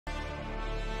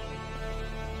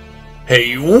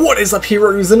Hey, what is up,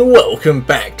 heroes, and welcome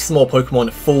back to some more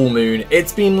Pokemon Full Moon.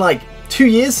 It's been like 2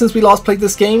 years since we last played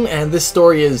this game, and this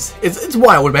story it's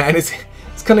wild, man. It's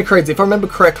kind of crazy. If I remember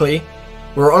correctly,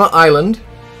 we were on an island.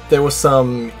 There was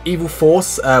some evil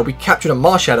force. We captured a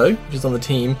Marshadow, which is on the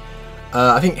team.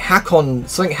 I think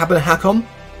something happened to Hakon.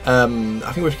 I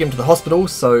think we have to get him to the hospital,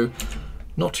 so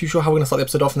not too sure how we're going to start the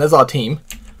episode off. And there's our team,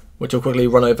 which I'll quickly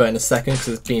run over in a second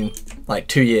because it's been like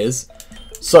 2 years.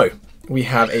 So we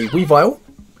have a Weavile,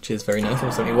 which is very nice,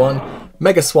 level 71.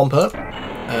 Mega Swampert,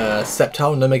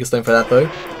 Sceptile, no Mega Stone for that though.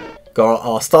 Got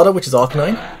our starter, which is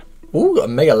Arcanine. Ooh, got a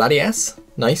Mega Latias,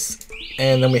 nice.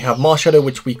 And then we have Marshadow,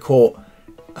 which we caught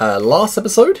last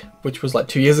episode, which was like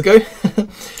 2 years ago.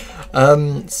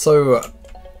 So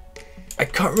I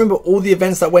can't remember all the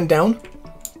events that went down.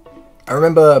 I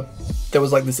remember there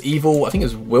was like this evil, I think it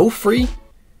was Wilfrey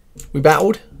we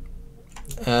battled.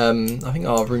 I think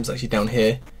our room's actually down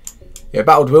here. Yeah,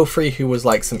 battled Wilfrey, who was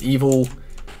like some evil.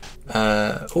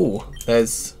 Oh,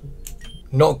 there's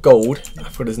not Gold. I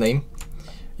forgot his name.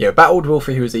 Yeah, battled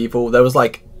Wilfrey, who was evil. There was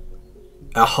like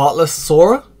a Heartless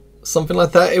Sora, something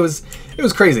like that. It was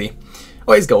crazy.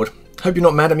 Oh, he's Gold. Hope you're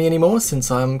not mad at me anymore, since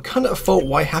I'm kind of at fault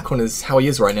why Hakon is how he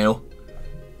is right now.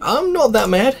 I'm not that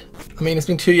mad. I mean, it's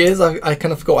been 2 years. I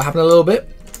kind of forgot what happened a little bit.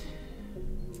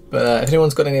 But if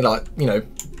anyone's got any, like, you know,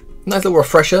 nice little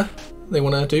refresher they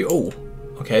want to do. Oh,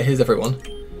 okay, here's everyone.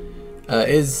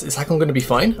 Is Hakon going to be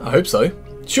fine? I hope so.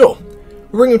 Sure.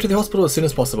 We'll bring him to the hospital as soon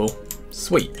as possible.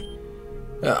 Sweet.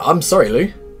 I'm sorry,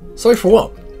 Lou. Sorry for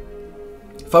what?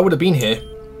 If I would have been here,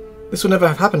 this would never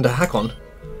have happened to Hakon.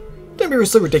 Don't be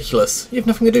so ridiculous. You have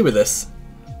nothing to do with this.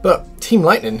 But Team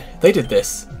Lightning, they did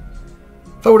this.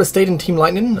 If I would have stayed in Team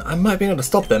Lightning, I might have been able to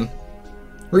stop them.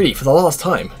 Really, for the last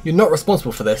time, you're not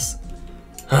responsible for this.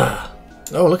 Oh,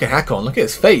 look at Hakon. Look at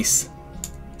his face.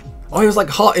 Oh, he was like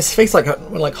his face like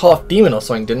half demon or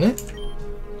something, didn't it?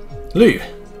 Lou,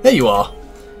 there you are.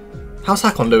 How's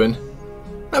Hakon doing?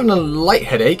 I'm having a light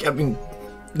headache. I mean,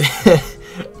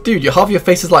 dude, half your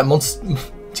face is like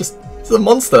just it's a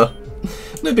monster.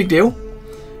 No big deal.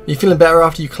 You feeling better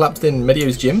after you collapsed in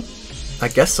Medio's gym? I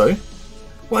guess so.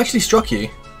 What actually struck you?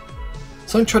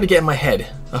 Something tried to get in my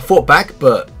head. I fought back,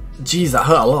 but geez, that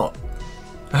hurt a lot.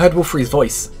 I heard Wilfrey's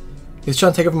voice. He was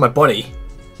trying to take over my body.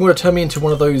 He wanted to turn me into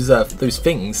one of those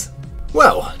things.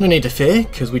 Well, no need to fear,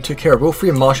 because we took care of Wilfrey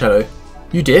and Marshadow.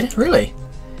 You did? Really?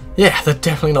 Yeah, they're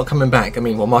definitely not coming back. I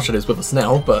mean, well, Marshadow's with us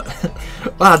now, but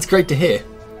wow, that's great to hear.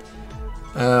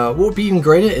 What would be even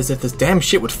greater is if this damn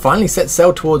ship would finally set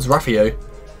sail towards Rafio.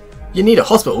 You need a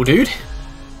hospital, dude.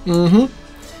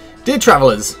 Dear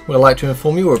travellers, we'd like to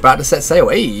inform you we're about to set sail.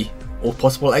 Hey! All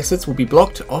possible exits will be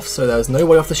blocked off so there's no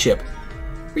way off the ship.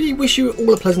 We wish you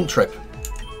all a pleasant trip.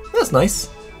 That's nice.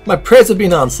 My prayers have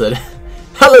been answered.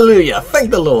 Hallelujah! Thank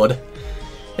the Lord!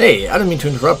 Hey, I don't mean to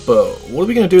interrupt, but what are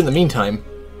we going to do in the meantime?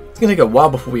 It's going to take a while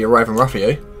before we arrive in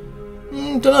Rafio.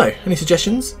 Dunno. Any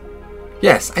suggestions?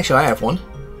 Yes, actually I have one.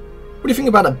 What do you think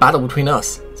about a battle between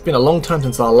us? It's been a long time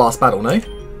since our last battle, no?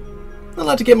 I'd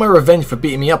like to get my revenge for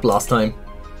beating me up last time.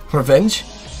 Revenge?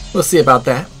 We'll see about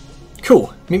that.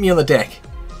 Cool, meet me on the deck.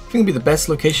 I think it'll be the best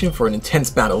location for an intense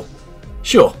battle.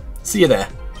 Sure, see you there.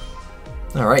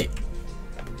 Alright.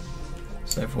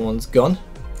 So everyone's gone.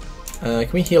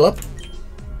 Can we heal up?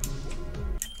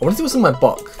 I want to see what's in my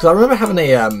box, because I remember having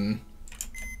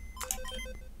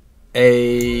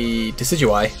a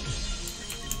Decidueye.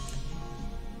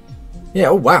 Yeah,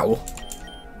 oh wow.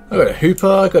 I got a Hooper,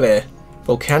 I got a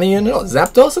Volcanion, I got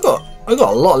Zapdos, I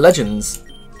got a lot of legends.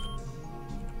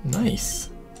 Nice.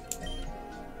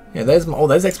 Yeah, there's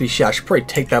XP shit. I should probably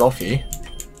take that off you.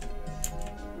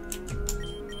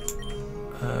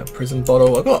 Prison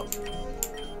Bottle. I got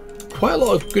quite a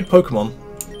lot of good Pokemon.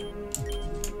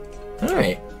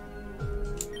 Alright.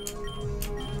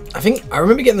 I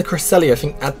remember getting the Cresselia, I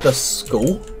think, at the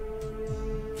school.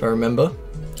 If I remember.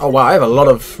 Oh wow, I have a lot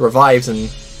of revives and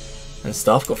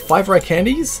stuff. Got 5 rare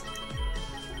candies.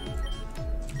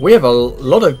 We have a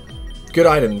lot of good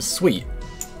items. Sweet.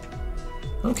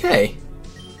 Okay.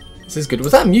 This is good.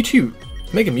 Was that Mewtwo?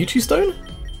 Mega Mewtwo Stone?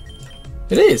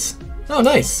 It is. Oh,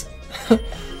 nice.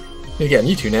 Gonna get a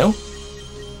Mewtwo now.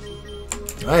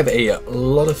 I have a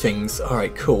lot of things.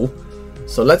 Alright, cool.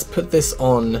 So let's put this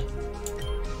on,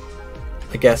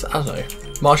 I guess, I don't know,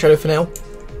 Marshadow for now.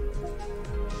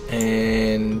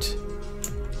 And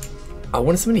I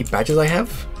want to see how many badges I have.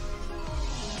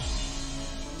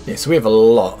 Yeah, so we have a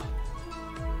lot.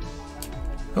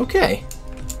 Okay.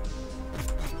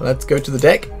 Let's go to the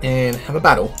deck and have a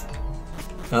battle.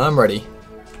 I'm ready.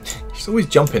 She's always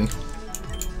jumping.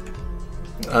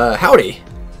 Howdy.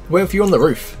 Waiting for you on the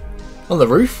roof. On the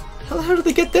roof? How the hell did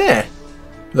they get there?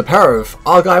 The power of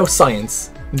Argyle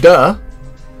science. Duh.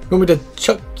 Want me to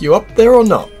chuck you up there or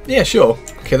not? Yeah, sure.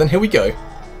 Okay, then here we go.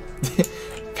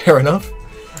 Fair enough.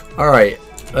 Alright,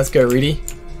 let's go, Reedy.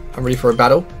 I'm ready for a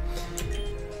battle.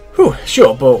 Whew,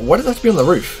 sure, but why does it have to be on the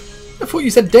roof? I thought you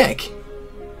said deck.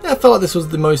 I felt like this was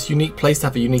the most unique place to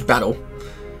have a unique battle.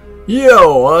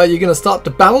 Yo, are you gonna start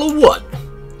the battle or what?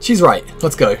 She's right,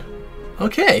 let's go.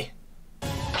 Okay.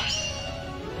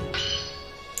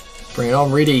 Bring it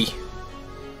on, Reedy.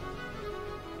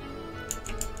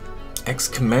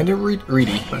 Ex-Commander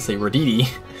Reedy. I say Reedy.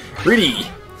 Reedy!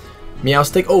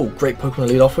 Meowstick. Oh, great Pokemon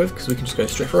to lead off with, because we can just go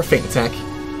straight for a Feint attack.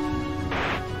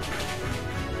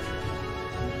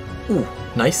 Ooh,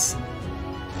 nice.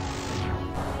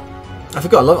 I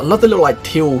forgot, I love the little like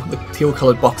teal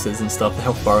coloured boxes and stuff, the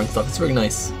health bar and stuff. It's really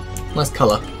nice. Nice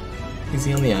colour.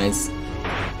 Easy on the eyes.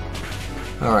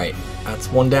 Alright,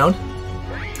 that's one down.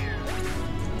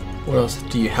 What else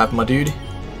do you have, my dude?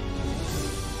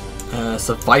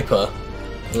 So Viper.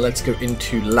 Let's go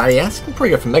into Latias. We'll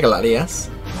probably go for Mega Latias.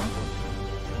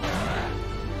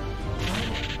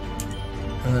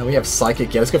 We have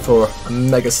Psychic. Yeah, let's go for a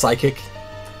Mega Psychic.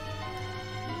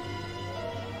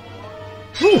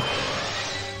 Woo!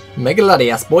 Mega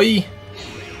Latias, boy!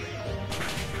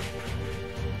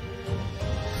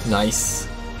 Nice.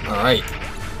 Alright.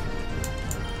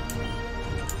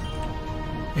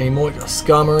 Any more? We got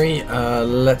Skarmory.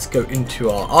 Let's go into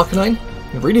our Arcanine.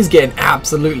 Reedy's getting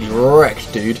absolutely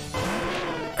wrecked, dude.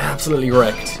 Absolutely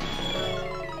wrecked.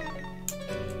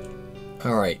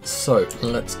 Alright, so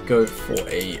let's go for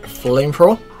a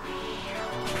Flamethrower.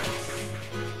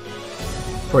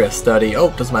 Probably a Sturdy. Oh,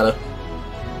 doesn't matter.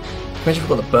 Imagine if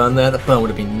we got the burn there. That burn would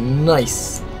have been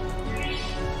nice.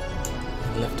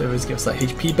 Leftovers give us that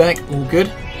HP back. All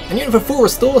good. And you're in for full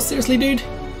restore? Seriously, dude?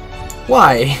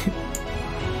 Why?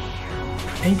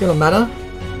 Ain't gonna matter.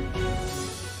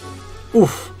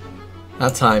 Oof.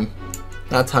 That time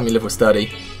you live with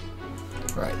Sturdy.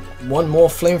 Right, one more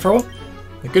Flamethrower.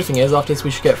 The good thing is, after this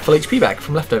we should get full HP back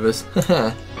from leftovers.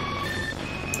 Right,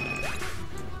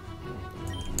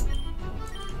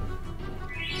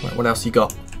 what else you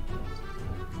got?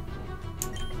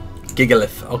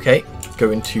 Gigalith, okay.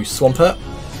 Go into Swampert.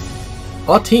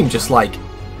 Our team just like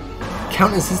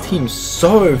counters his team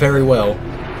so very well.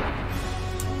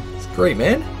 It's great,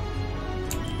 man.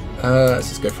 Let's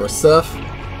just go for a Surf.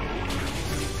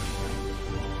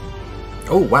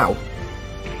 Oh wow.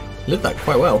 Lived that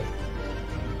quite well.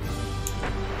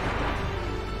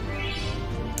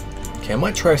 Okay, I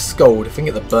might try a Scold. If I can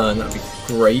get the burn, that'd be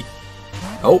great.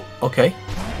 Oh, okay.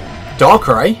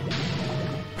 Darkrai?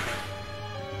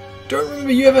 Don't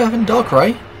remember you ever having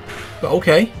Darkrai, but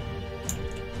okay.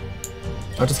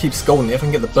 I'll just keep Scolding it if I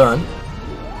can get the burn.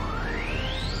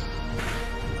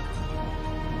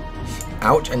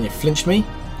 Ouch, and you flinched me.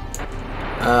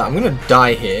 I'm gonna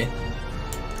die here.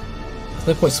 There's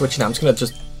no point switching out. I'm just gonna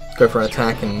go for an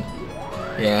attack and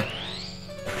yeah,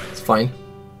 it's fine.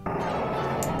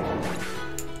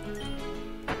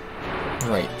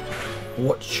 Right,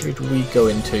 what should we go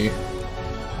into?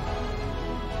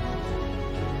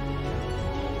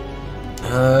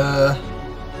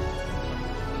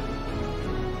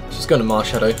 Let's just go into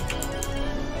Marshadow.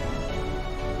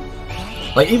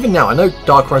 Like, even now, I know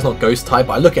Darkrai's not Ghost type,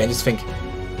 but I look at it and just think,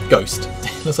 Ghost.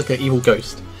 Looks like an evil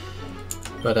ghost.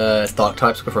 But it's Dark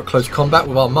type, so go for a close combat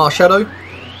with our Marshadow.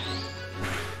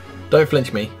 Don't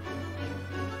flinch me.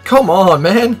 Come on,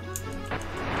 man!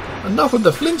 Enough with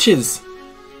the flinches!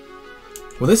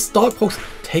 Will this Dark Pulse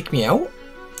take me out?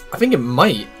 I think it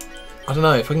might. I don't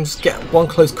know, if I can just get one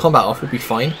close combat off, we'll be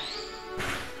fine.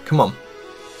 Come on.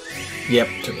 Yep,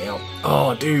 took me out.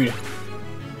 Oh, dude.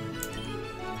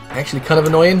 Actually kind of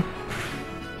annoying.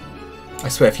 I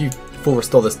swear, if you full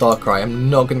restore this Darkrai, I'm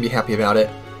not going to be happy about it.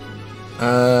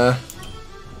 Right,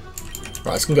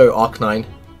 let's go Arcanine.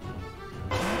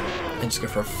 And just go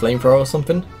for a Flamethrower or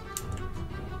something.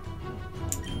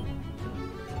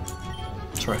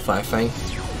 Try Fire Fang.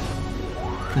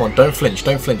 Come on, don't flinch,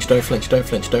 don't flinch, don't flinch, don't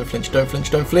flinch, don't flinch, don't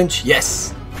flinch, don't flinch.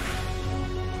 Yes!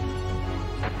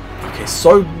 Okay,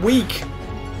 so weak.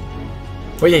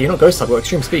 Well, yeah, you're not Ghost type, we're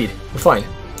Extreme Speed. We're fine.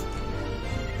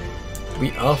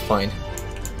 We are fine.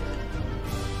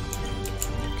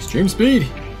 Extreme Speed!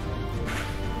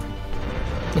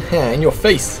 In your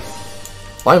face!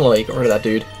 Finally, got rid of that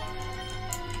dude.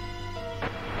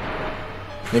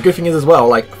 And the good thing is as well,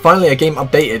 like, finally a game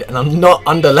updated and I'm not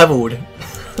under-leveled.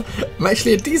 I'm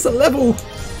actually a decent level!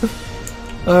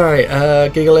 Alright,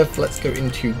 Gigalith, let's go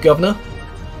into Governor. To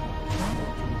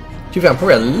be fair, I'm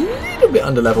probably a little bit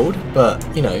under-leveled, but,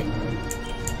 you know, it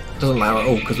doesn't matter at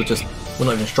all because we're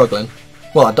not even struggling.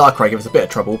 Well, our Darkrai gives us a bit of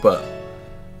trouble, but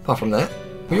Apart from that,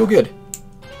 we're all good.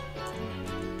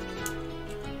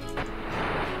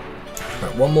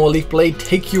 Right, one more leaf blade,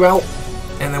 take you out,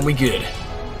 and then we're good.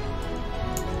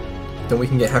 Then we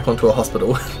can get Hakon to a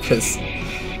hospital, because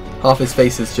half his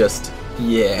face is just,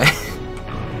 yeah.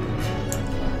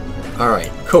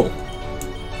 Alright, cool.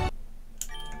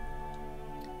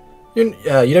 You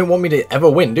don't want me to ever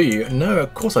win, do you? No,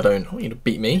 of course I don't. I want you to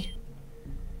beat me.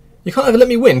 You can't ever let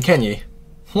me win, can you?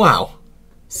 Wow.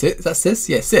 Sis? Is that Sis?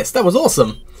 Yeah, Sis. That was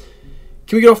awesome.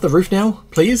 Can we get off the roof now,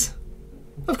 please?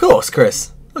 Of course,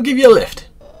 Chris. I'll give you a lift.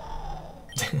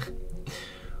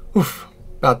 Oof.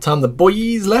 About time the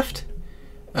boys left.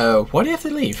 Why do you have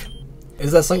to leave?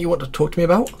 Is there something you want to talk to me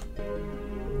about?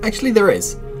 Actually, there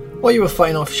is. While you were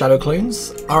fighting off shadow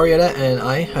clones, Arietta and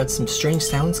I heard some strange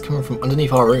sounds coming from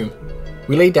underneath our room.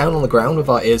 We lay down on the ground with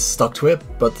our ears stuck to it,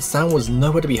 but the sound was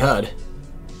nowhere to be heard.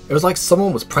 It was like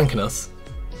someone was pranking us.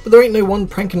 But there ain't no one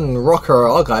pranking Rocker or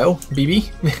Argyle, BB.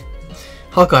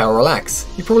 Argyle, relax.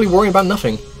 You're probably worrying about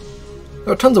nothing.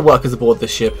 There are tons of workers aboard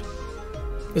this ship.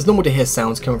 It's normal to hear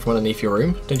sounds coming from underneath your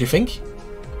room, don't you think?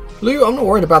 Lou, I'm not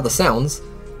worried about the sounds.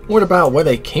 I'm worried about where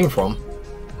they came from.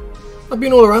 I've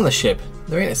been all around the ship.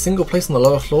 There ain't a single place on the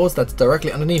lower floors that's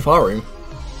directly underneath our room.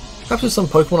 Perhaps there's some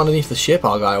Pokemon underneath the ship,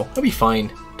 Argyle. I'll be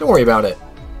fine. Don't worry about it.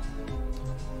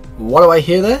 What do I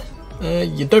hear there?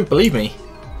 You don't believe me.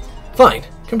 Fine.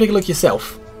 Come take a look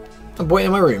yourself. I'm waiting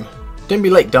in my room. Don't be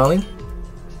late, darling.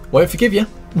 Won't forgive you.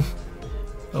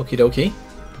 Okie dokie.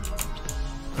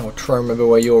 I'll try and remember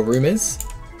where your room is.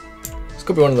 It's got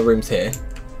to be one of the rooms here.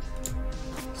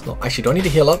 It's not. Actually, do I need to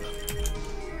heal up?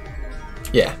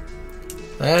 Yeah.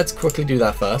 Let's quickly do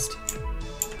that first.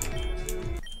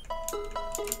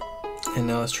 And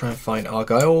now let's try and find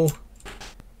Argyle.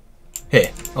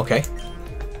 Here. Okay.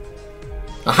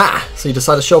 Aha! So you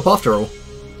decided to show up after all.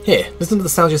 Here, listen to the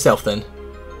sounds yourself then.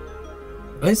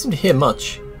 I don't seem to hear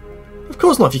much. Of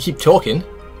course not if you keep talking.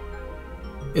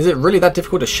 Is it really that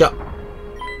difficult to shut?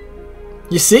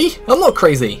 You see? I'm not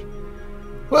crazy.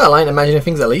 Well, I ain't imagining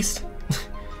things at least.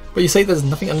 But you say there's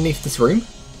nothing underneath this room?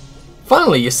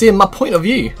 Finally, you're seeing my point of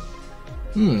view.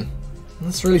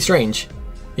 That's really strange.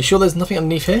 You sure there's nothing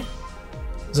underneath here?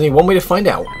 There's only one way to find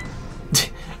out.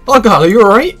 Argyle, are you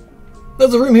alright?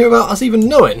 There's a room here without us even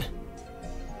knowing.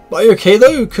 Are you okay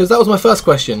though? Because that was my first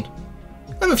question.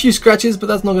 I have a few scratches, but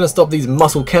that's not going to stop these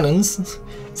muscle cannons.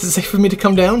 Is it safe for me to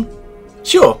come down?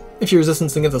 Sure, if you're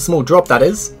resistant against a small drop, that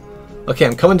is. Okay,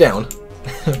 I'm coming down.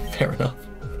 Fair enough.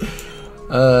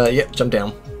 Yep, jump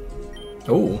down.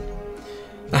 Oh.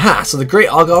 Aha, so the great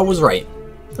Argyle was right.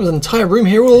 There was an entire room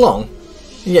here all along.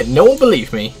 And yet no one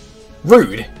believed me.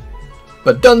 Rude.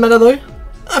 But doesn't matter though.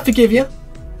 I forgive you.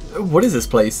 What is this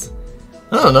place?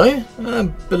 I don't know. I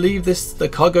believe this the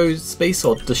cargo space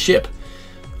or the ship.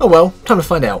 Oh well, time to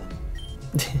find out.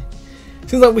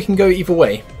 Seems like we can go either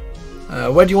way.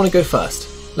 Where do you want to go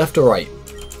first? Left or right?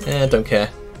 Don't care.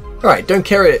 Alright, don't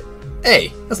care it.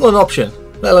 Hey, that's not an option,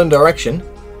 let alone direction.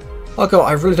 Argyle,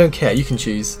 I really don't care, you can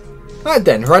choose. Alright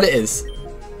then, right it is.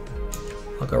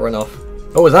 I'll go run off.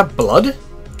 Oh, is that blood?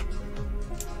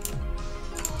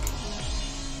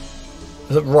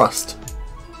 Is it rust?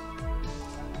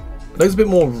 It looks a bit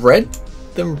more red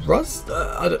than rust?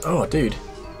 Oh, dude.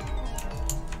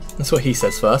 That's what he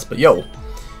says first, but yo.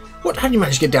 What? How did you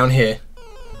manage to get down here?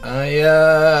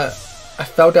 I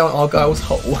fell down Argyle's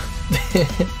hole.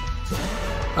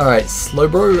 Alright,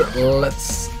 Slowbro,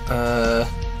 let's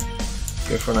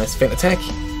go for a nice feint attack.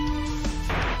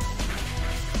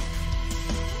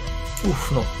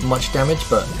 Oof, not much damage,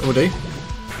 but it will do.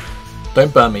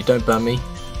 Don't burn me, don't burn me.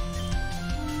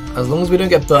 As long as we don't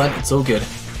get burnt, it's all good.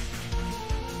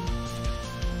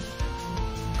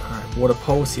 Alright, water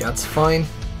pulse, yeah, that's fine.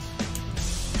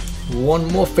 One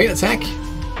more feint attack.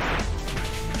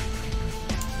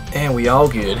 And we are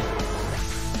good.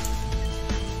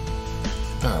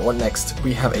 Alright, what next?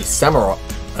 We have a Samurott.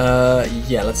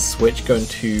 Yeah, let's switch. Going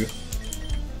to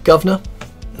Governor.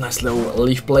 Nice little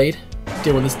leaf blade.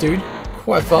 Deal with this dude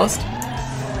quite fast.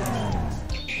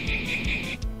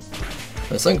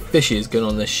 There's something fishy is going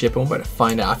on this ship. I'm about to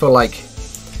find out. I feel like...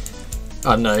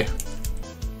 I don't know.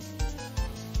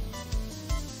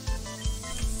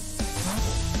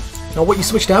 Oh, what, you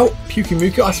switched out?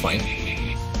 Pyukumuku? That's fine.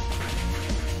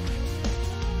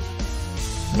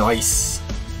 Nice.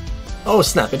 Oh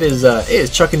snap! It is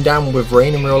chucking down with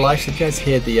rain in real life. So if you guys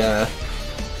hear the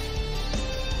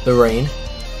rain,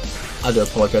 I do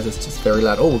apologise. It's just very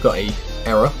loud. Oh, we've got a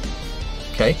error.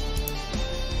 Okay.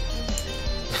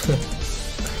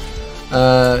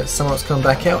 Someone's come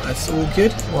back out. That's all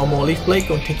good. One more leaf blade.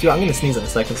 Going to take you out. I'm going to sneeze in a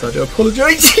second, so I do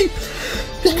apologise.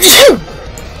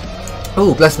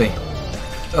 Oh, bless me.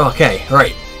 Okay,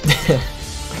 right.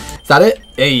 Is that it?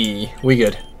 Hey, we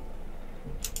good.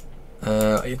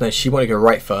 No, she wanted to go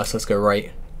right first. Let's go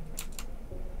right.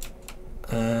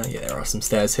 Yeah, there are some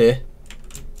stairs here.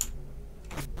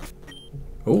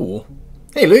 Ooh.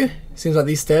 Hey, Lou. Seems like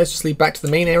these stairs just lead back to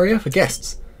the main area for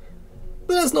guests.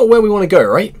 But that's not where we want to go,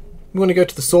 right? We want to go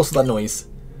to the source of that noise.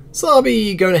 So I'll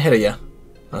be going ahead of you.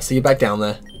 I'll see you back down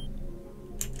there.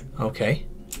 Okay.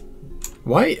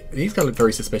 Why? These guys look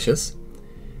very suspicious.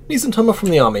 Need some time off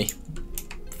from the army.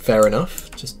 Fair enough.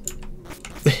 Just...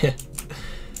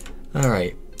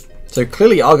 Alright. So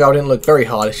clearly Argyle didn't look very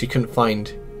hard if she couldn't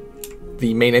find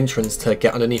the main entrance to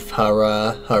get underneath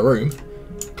her her room.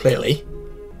 Clearly.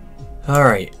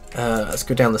 Alright. Let's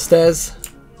go down the stairs.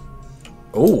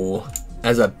 Ooh.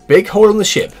 There's a big hole in the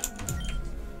ship.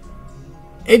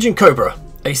 Agent Cobra,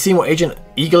 are you seeing what Agent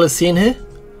Eagle is seeing here?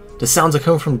 The sounds are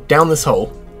coming from down this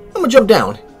hole. I'm gonna jump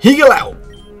down. Eagle out!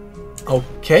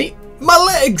 Okay. My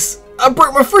legs! I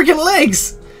broke my freaking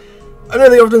legs! I know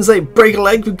they often say break a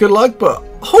leg with good luck, but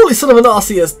holy son of an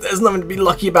Arceus, there's nothing to be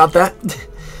lucky about that.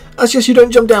 That's just you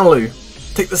don't jump down, Lou.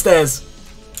 Take the stairs.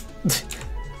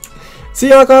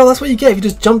 See, Argyle, that's what you get if you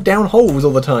just jump down holes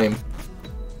all the time.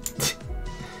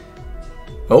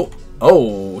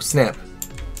 Oh, snap.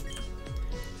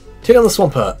 Take down the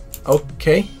Swampert.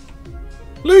 Okay.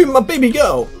 Lou, my baby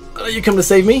girl. I know you come to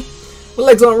save me. My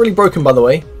legs aren't really broken, by the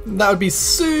way. That would be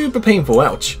super painful.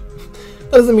 Ouch.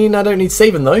 That doesn't mean I don't need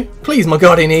saving, though. Please, my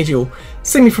guardian angel,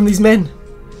 save me from these men.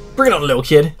 Bring it on, little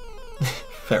kid.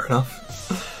 Fair enough.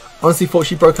 Honestly thought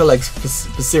she broke her legs for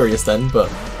serious then,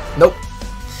 but nope.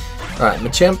 Alright,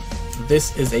 Machamp.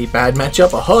 This is a bad matchup,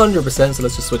 100%, so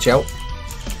let's just switch out.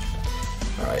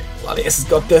 Alright, Latias has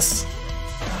got this.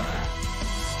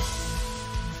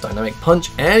 Dynamic Punch,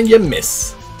 and you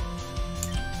miss.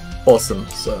 Awesome.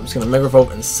 So I'm just going to Mega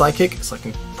Evolve and Psychic, so I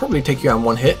can probably take you out in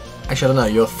one hit. Actually, I don't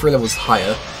know, you're 3 levels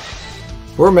higher.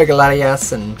 We're a Mega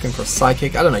Latias and going for a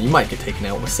Psychic. I don't know, you might get taken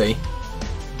out, we'll see.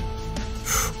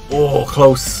 Oh,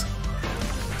 close.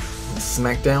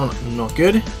 Smackdown, not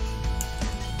good.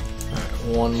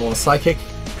 Alright, one more Psychic.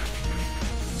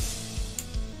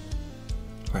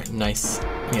 Alright, nice.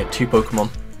 We had 2 Pokemon.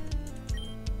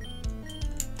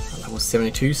 Level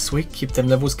 72, sweet, keep them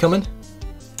levels coming.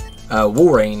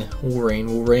 Walrein,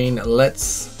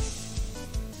 let's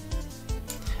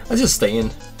just stay in.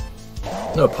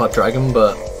 No Part Dragon,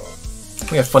 but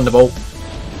we have Thunderbolt.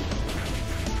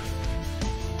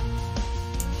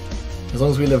 As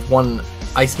long as we live one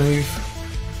Ice move,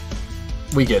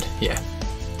 we good, yeah.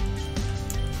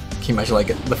 Can you imagine like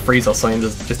the freeze or something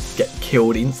just get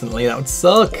killed instantly? That would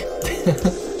suck.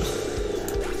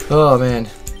 Oh man.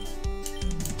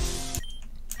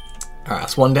 Alright,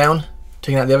 that's one down.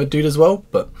 Taking out the other dude as well,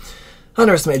 but I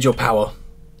underestimated your power.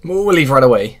 We'll leave right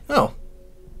away. Oh.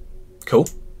 Cool.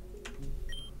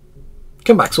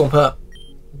 Come back, Swampert.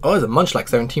 Oh, there's a Munchlax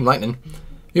there in Team Lightning.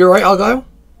 You alright, Argyle?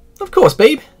 Of course,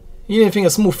 babe. You didn't think a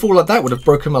small fall like that would have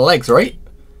broken my legs, right?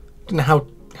 Didn't know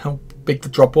how big the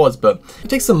drop was, but it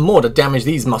takes some more to damage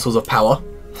these muscles of power.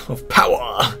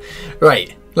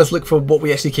 Right, let's look for what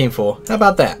we actually came for. How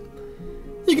about that?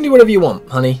 You can do whatever you want,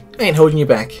 honey. I ain't holding you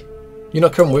back. You're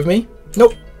not coming with me?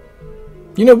 Nope.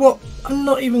 You know what? I'm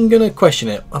not even gonna question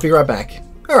it. I'll be right back.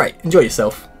 Alright, enjoy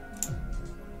yourself.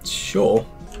 Sure.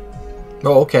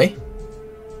 Oh, okay.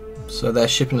 So they're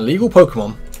shipping illegal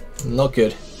Pokemon. Not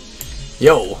good.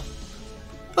 Yo!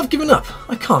 I've given up.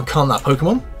 I can't calm that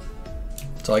Pokemon.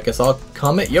 So I guess I'll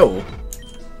calm it. Yo!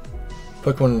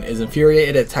 Pokemon is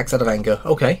infuriated, it attacks out of anger.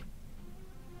 Okay.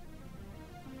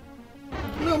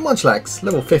 No, Munchlax,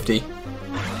 level 50.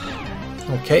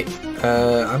 Okay.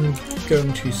 I'm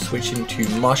going to switch into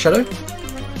Marshadow.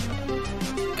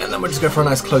 And then we'll just go for a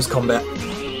nice close combat.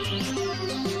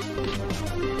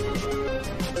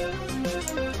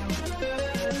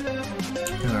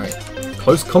 Alright.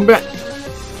 Close combat.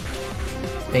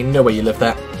 Ain't no way you live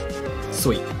that.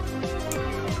 Sweet.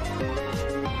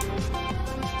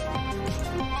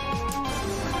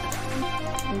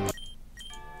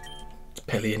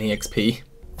 Barely any XP.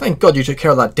 Thank God you took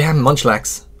care of that damn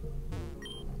Munchlax.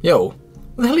 Yo,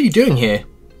 what the hell are you doing here?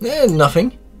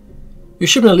 Nothing. You're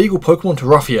shipping illegal Pokemon to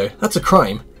Rufio. That's a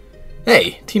crime.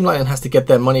 Hey, Team Lightning has to get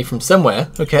their money from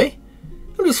somewhere, okay?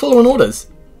 I'm just following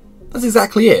orders. That's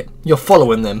exactly it. You're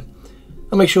following them.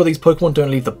 I'll make sure these Pokemon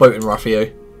don't leave the boat in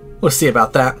Rufio. We'll see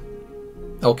about that.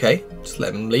 Okay, just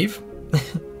let them leave.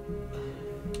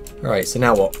 Alright, so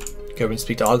now what? Go and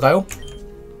speak to Argyle.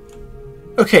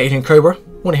 Okay, Agent Cobra.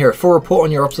 Want to hear a full report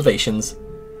on your observations.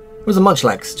 It was a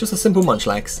Munchlax, just a simple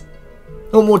Munchlax.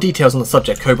 I want more details on the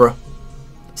subject, Cobra.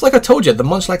 It's like I told you, the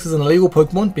Munchlax is an illegal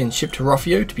Pokemon being shipped to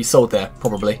Rufio to be sold there,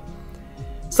 probably.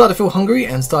 Started to feel hungry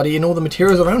and started eating all the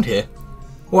materials around here.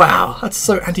 Wow, that's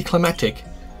so anticlimactic.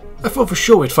 I thought for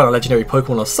sure we'd find a legendary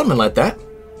Pokemon or something like that.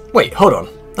 Wait, hold on.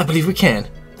 I believe we can.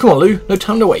 Come on, Lou, no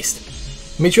time to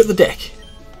waste. Meet you at the deck.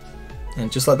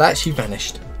 And just like that, she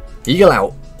vanished. Eagle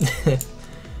out.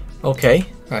 Okay,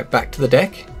 right, back to the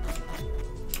deck.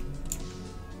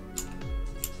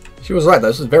 She was right though,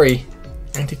 this was very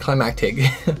anticlimactic.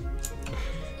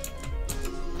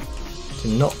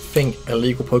 Did not think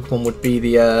illegal Pokemon would be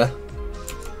the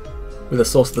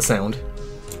source of the sound.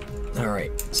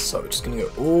 Alright, so just gonna go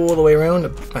all the way around,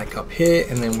 back up here,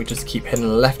 and then we just keep heading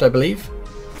left, I believe.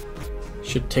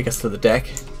 Should take us to the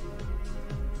deck.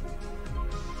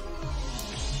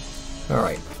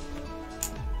 Alright.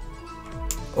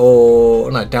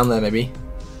 Or, no, down there maybe.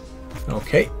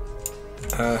 Okay.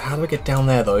 How do I get down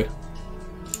there though?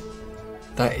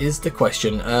 That is the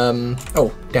question.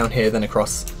 Oh, down here, then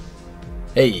across.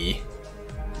 Hey.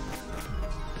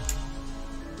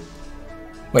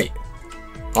 Wait.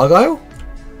 Argyle?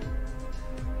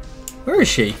 Where is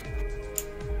she?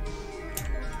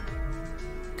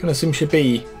 Can assume she'd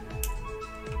be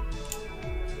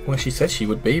where she said she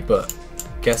would be, but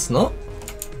guess not.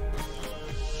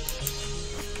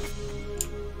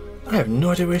 I have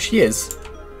no idea where she is.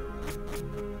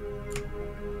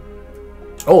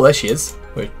 Oh, there she is.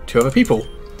 With two other people.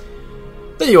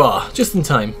 There you are, just in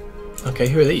time. Okay,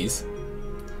 who are these?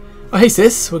 Oh, hey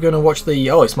sis, we're going to watch the...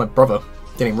 Oh, it's my brother.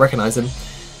 Didn't even recognise him.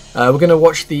 We're going to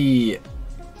watch the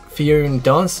Fiona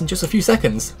dance in just a few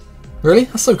seconds. Really?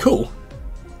 That's so cool.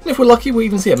 And if we're lucky, we'll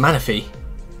even see a Manaphy.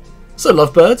 So,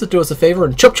 lovebirds, do us a favour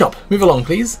and chop chop. Move along,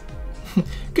 please.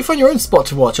 Go find your own spot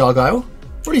to watch, Argyle.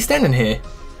 What are you standing here?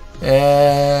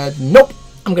 Nope.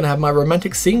 I'm going to have my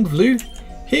romantic scene with Lou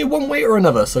here one way or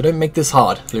another, so don't make this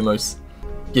hard, Lumos.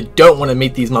 You don't want to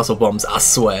meet these muscle bombs, I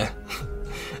swear.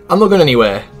 I'm not going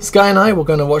anywhere. Sky and I were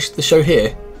going to watch the show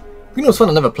here. We can always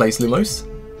find another place, Lumos.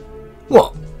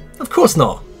 What? Of course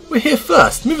not. We're here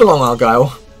first. Move along,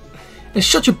 Argyle. And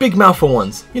shut your big mouth for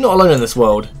once. You're not alone in this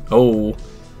world. Oh.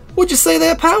 What'd you say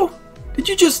there, pal? Did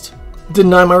you just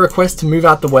deny my request to move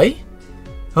out the way?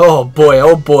 Oh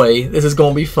boy, this is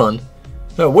gonna be fun.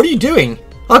 No, what are you doing?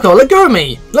 Argyle, let go of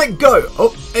me! Let go!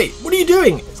 Oh, hey, what are you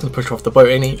doing? It's gonna push her off the boat,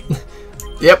 ain't he?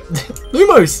 Yep.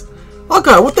 Lumos!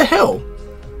 Argyle, what the hell?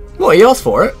 What, he asked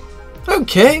for it? I don't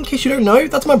care, in case you don't know,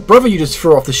 that's my brother you just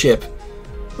threw off the ship.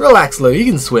 Relax, Lou, he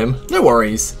can swim. No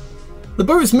worries. The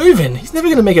boat is moving. He's never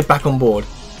gonna make it back on board.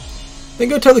 Then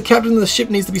go tell the captain the ship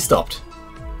needs to be stopped.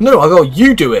 No, Argyle,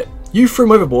 you do it. You threw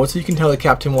him overboard so you can tell the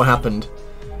captain what happened.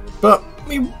 But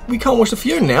we can't watch the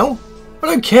Fiona now. I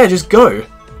don't care, just go.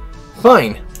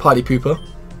 Fine, party pooper.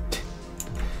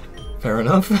 Fair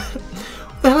enough.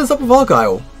 What the hell is up with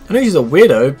Argyle? I know she's a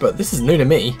weirdo, but this is new to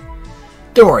me.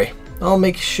 Don't worry, I'll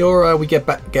make sure we get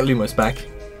Lumos back.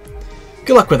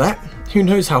 Good luck with that. Who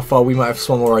knows how far we might have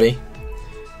swum already.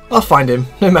 I'll find him,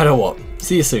 no matter what.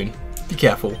 See you soon. Be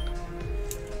careful.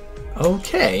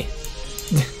 Okay.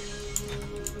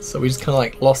 So we just kind of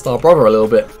like lost our brother a little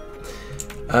bit.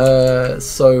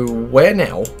 So where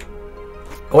now?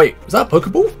 Oh wait, was that a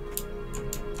Pokeball?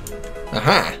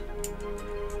 Aha!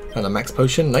 Found a max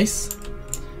potion, nice.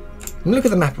 Let me look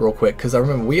at the map real quick, because I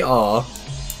remember we are...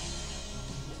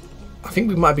 I think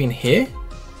we might have been here?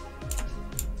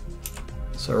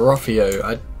 So Rufio,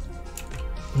 I'm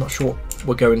not sure what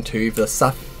we're going to, either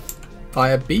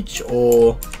Sapphire Beach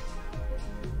or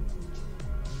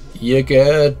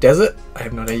Yeager Desert. I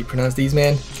have no idea how you pronounce these,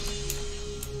 man.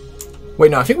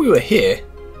 Wait, no, I think we were here.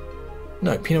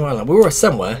 No, Pino Island. We were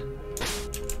somewhere.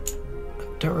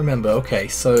 I don't remember. Okay,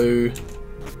 so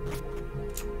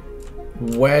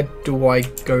where do I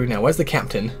go now? Where's the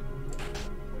captain?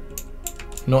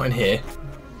 Not in here.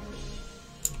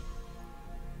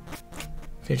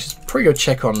 I think I should probably go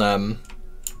check on,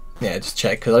 yeah, just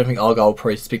check, because I don't think Argyle will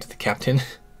probably speak to the captain.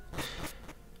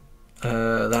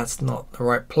 That's not the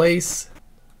right place.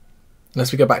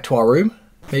 Unless we go back to our room,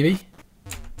 maybe.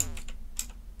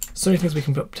 So many things we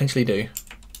can potentially do.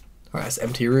 Alright, that's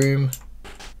empty room.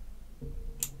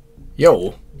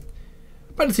 Yo!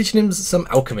 About to teaching him some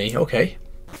alchemy, okay.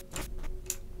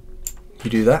 You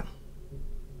do that.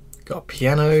 Got a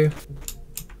piano.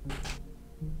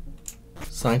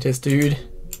 Scientist dude.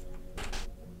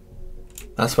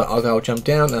 That's where Argyle jumped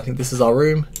down. I think this is our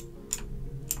room.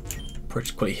 Probably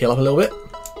just quickly heal up a little bit.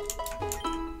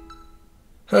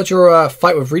 Heard your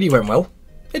fight with Reedy went well.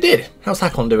 It did. How's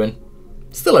Hakon doing?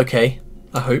 Still okay,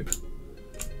 I hope.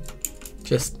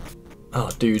 Just... oh,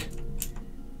 dude.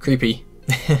 Creepy.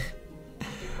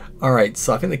 Alright,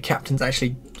 so I think the captain's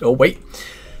actually... oh, wait.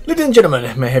 Ladies and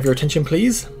gentlemen, may I have your attention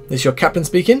please? This is your captain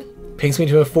speaking. Pings me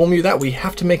to inform you that we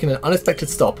have to make an unexpected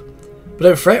stop. But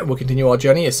don't fret, we'll continue our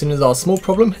journey as soon as our small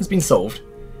problem has been solved.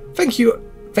 Thank you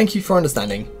for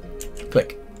understanding.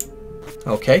 Click.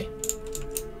 Okay.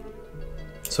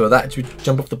 So with that, did you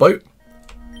jump off the boat?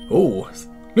 Oh,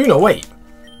 Luna, wait.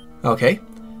 Okay.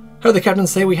 Heard the captain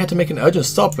say we had to make an urgent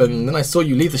stop, and then I saw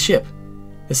you leave the ship.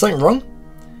 Is something wrong?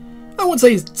 I wouldn't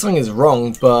say something is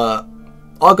wrong, but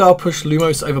Argyle pushed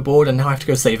Lumos overboard, and now I have to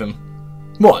go save him.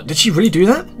 What? Did she really do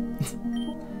that?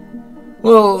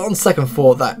 Well, on second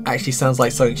thought, that actually sounds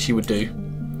like something she would do.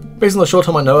 Based on the short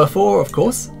time I know her for, of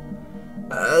course.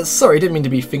 Sorry, didn't mean to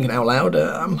be thinking out loud.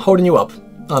 I'm holding you up,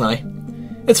 aren't I?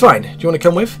 It's fine. Do you want to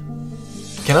come with?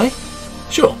 Can I?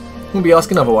 Sure. Won't be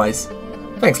asking otherwise.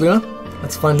 Thanks, Luna.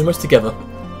 Let's find Lumos together.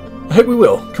 I hope we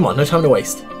will. Come on, no time to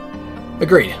waste.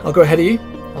 Agreed. I'll go ahead of you.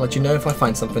 I'll let you know if I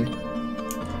find something.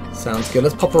 Sounds good.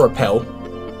 Let's pop a rappel.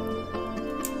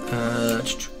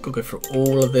 Gotta go through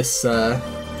all of this.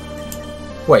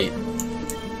 Wait.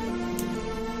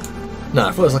 No,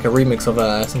 I thought it was like a remix of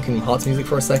some Kingdom Hearts music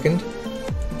for a second.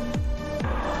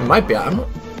 It might be. I'm not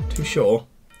too sure.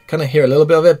 I kind of hear a little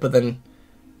bit of it, but then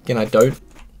again, I don't.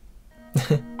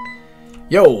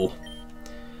 Yo!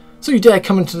 So you dare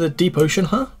come into the deep ocean,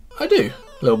 huh? I do.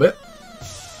 A little bit.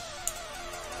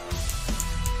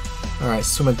 Alright,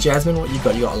 Swimmer Jasmine, what you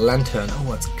got? You got a lantern.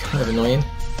 Oh, that's kind of annoying.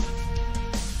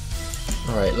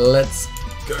 Alright, let's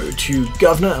go to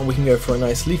Governor and we can go for a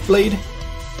nice leaf blade.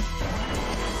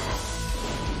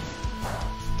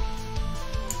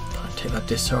 I take that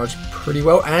discharge pretty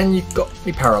well, and you've got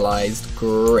me paralysed.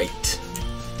 Great.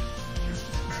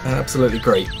 Absolutely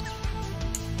great.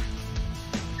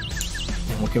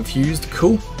 And we're confused.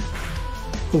 Cool.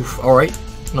 Oof, alright.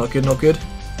 Not good, not good.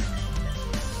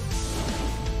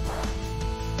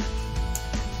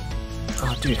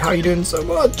 Oh, dude, how are you doing so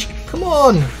much? Come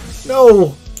on!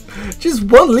 No! Just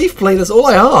one leaf blade, that's all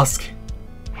I ask.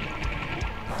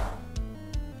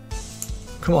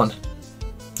 Come on.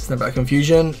 Snap out of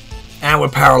confusion. And we're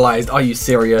paralysed. Are you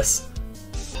serious?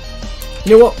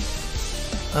 You know what?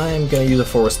 I'm going to use a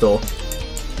full restore.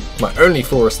 My only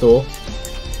full restore.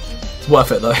 It's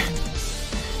worth it though.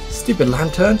 Stupid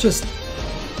lantern, just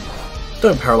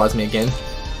don't paralyse me again.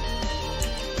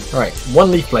 Alright,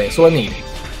 one leaf blade, that's all I need.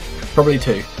 Probably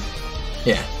two.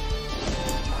 Yeah.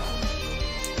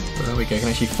 There we go, can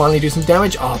actually finally do some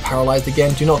damage. Oh, paralysed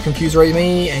again. Do not confuse rate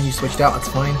me, and you switched out, that's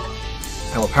fine.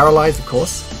 And we're paralysed, of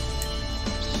course.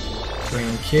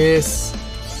 Drain Kiss.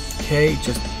 Okay,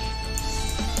 just...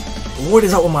 What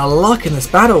is up with my luck in this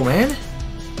battle, man?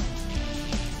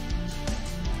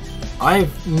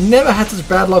 I've never had such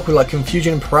bad luck with like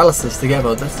confusion and paralysis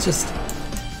together. That's just...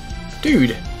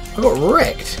 Dude, I got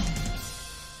wrecked.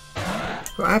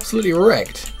 Got absolutely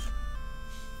wrecked.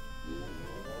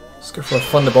 Let's go for a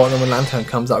Thunderbolt, and then when Lantern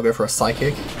comes out, I'll go for a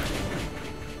Psychic.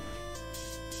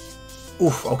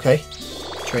 Oof, okay.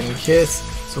 Training Kiss,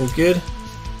 it's all good.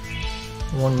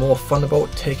 One more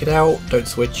Thunderbolt, take it out. Don't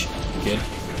switch. Good.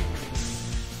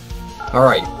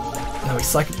 Alright. Now we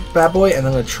Psychic bad boy, and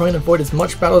I'm going to try and avoid as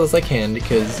much battle as I can,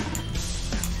 because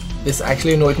this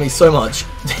actually annoyed me so much.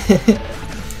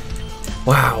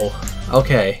 Wow.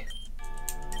 Okay.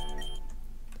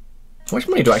 How much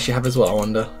money do I actually have as well, I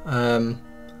wonder?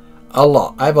 A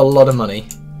lot. I have a lot of money.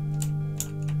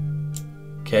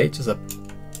 Okay, just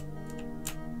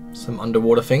some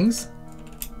underwater things.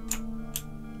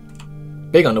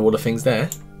 Big underwater things there.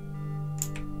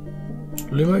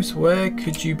 Lumos, where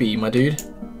could you be, my dude?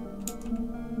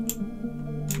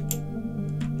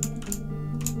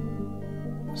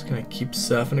 Just gonna keep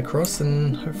surfing across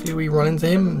and hopefully we run into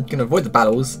him. I'm gonna avoid the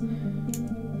battles.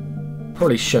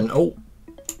 Probably shouldn't. Oh.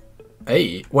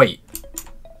 Hey, wait.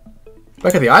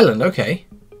 Back at the island, okay.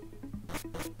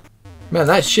 Man,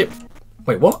 that ship...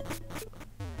 Wait, what?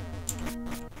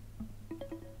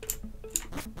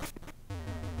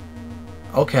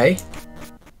 Okay.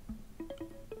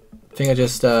 I think I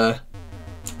just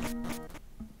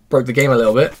broke the game a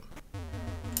little bit.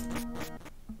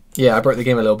 Yeah, I broke the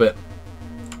game a little bit.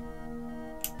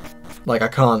 Like, I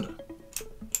can't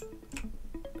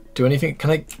do anything.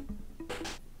 Can I...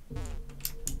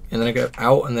 And then I go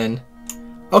out and then...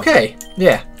 Okay,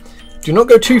 yeah. Do not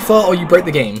go too far or you break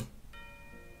the game.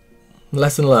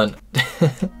 Lesson learned.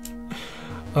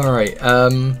 Alright,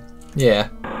 yeah.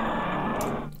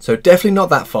 So definitely not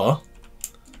that far.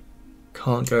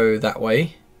 Can't go that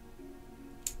way.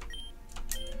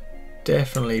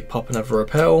 Definitely pop another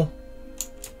rappel.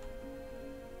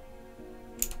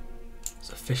 There's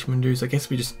a fisherman dude, so I guess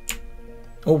we just...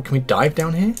 Oh, can we dive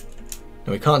down here?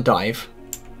 No, we can't dive.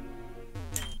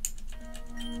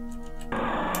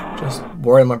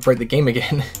 worried I might break the game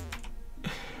again.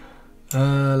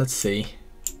 Let's see.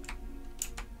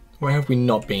 Where have we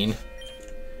not been?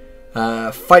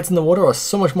 Fights in the water are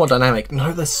so much more dynamic.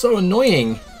 No, they're so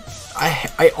annoying.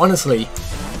 I honestly,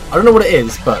 I don't know what it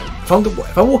is, but if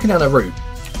I'm walking down a route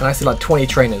and I see like 20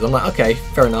 trainers, I'm like, okay,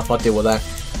 fair enough, I'll deal with that.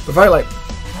 But if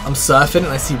I'm surfing and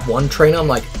I see one trainer, I'm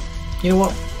like, you know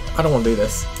what? I don't want to do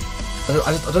this. I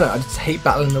don't know. I just hate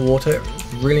battling in the water.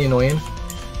 It's really annoying.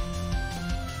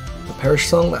 The Perish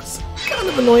song, that's kind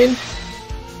of annoying.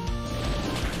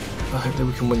 But hopefully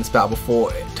we can win this battle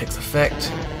before it takes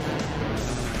effect.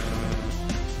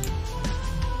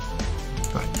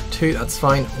 Right, 2, that's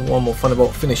fine. One more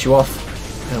Thunderbolt, finish you off,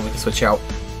 and then we can switch out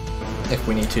if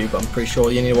we need to. But I'm pretty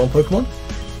sure you need one Pokemon.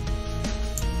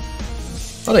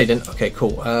 Oh no, you didn't. Okay,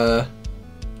 cool.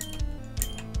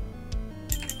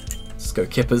 Let's go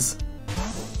Kippers.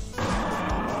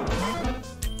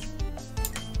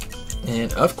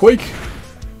 And Earthquake.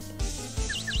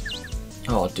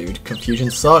 Oh, dude,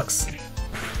 Confusion sucks.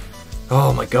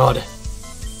 Oh my god.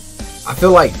 I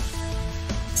feel like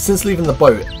since leaving the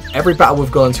boat, every battle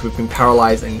we've gone into, we've been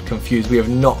paralyzed and confused. We have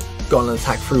not gotten an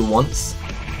attack through once.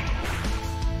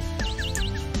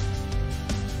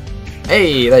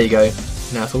 Hey, there you go.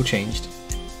 Now it's all changed.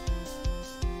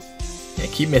 Yeah,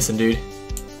 keep missing, dude.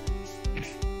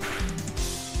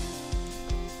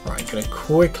 Alright, gonna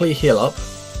quickly heal up.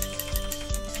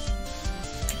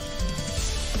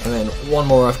 And then one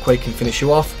more Earthquake can finish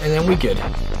you off, and then we're good.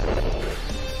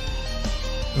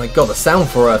 Oh my god, the sound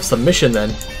for a submission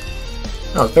then.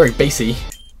 That was very bassy.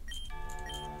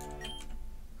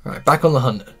 Alright, back on the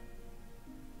hunt.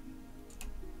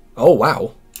 Oh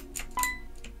wow.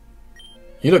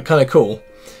 You look kind of cool.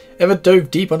 Ever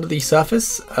dove deep under the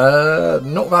surface?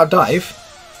 Not without dive.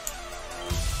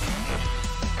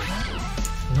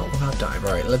 Not without dive.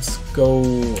 Right, let's go.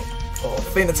 Oh,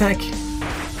 feint attack.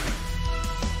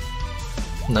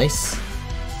 Nice.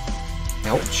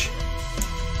 Ouch.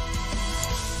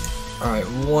 Alright,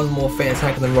 one more feint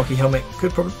attack and then Rocky Helmet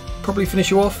could probably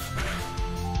finish you off.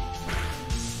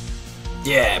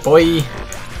 Yeah, boy!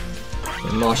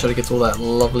 And Marshall gets all that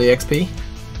lovely XP.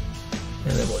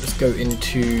 And then we'll just go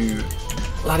into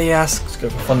Latias, let's go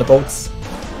for Thunderbolts.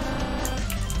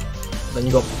 Then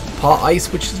you got Part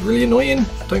Ice, which is really annoying.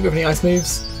 Don't go for any ice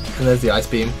moves. And there's the Ice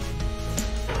Beam.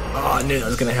 Oh, I knew that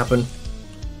was going to happen.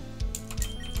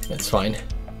 It's fine.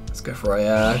 Let's go for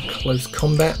a close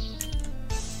combat.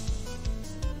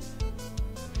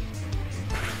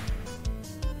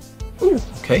 Ooh,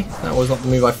 okay. That was not the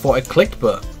move I thought I clicked,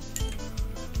 but...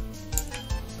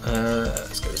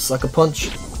 let's go Sucker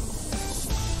Punch.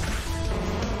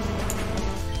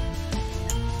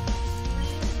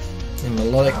 And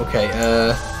Melodic, okay,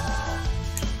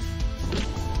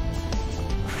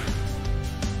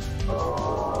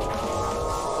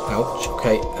 ouch,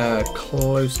 okay,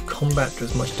 close combat, do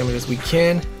as much damage as we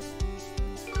can.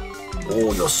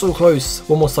 Oh, you're so close.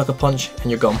 One more Sucker Punch and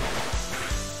you're gone.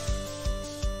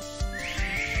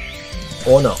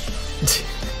 Or not.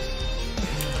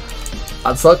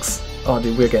 That sucks. Oh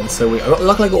dude, we're getting so weak.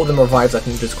 Luckily I got all them revives I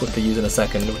can just quickly use in a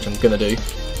second, which I'm gonna do.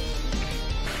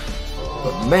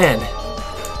 But man,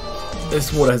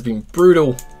 this water has been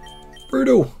brutal.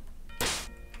 Brutal.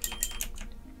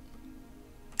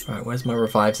 Alright, where's my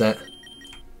revives at?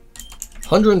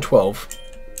 112.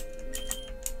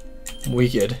 We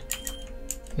good.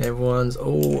 Everyone's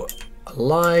all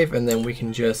alive, and then we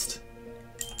can just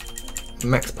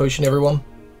max potion everyone.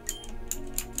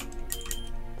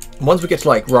 Once we get to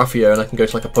like Raffio and I can go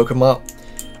to like a Pokemart,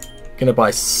 gonna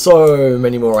buy so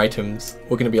many more items.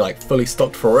 We're gonna be like fully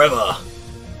stocked forever.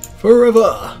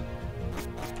 Forever!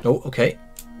 Oh, okay.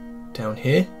 Down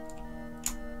here.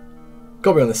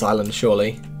 Gotta be on this island,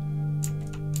 surely.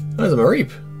 Oh, there's a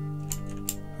Mareep.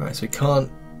 Right, so we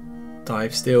can't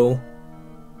dive still.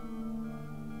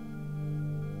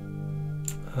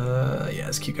 Yeah,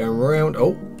 let's keep going around.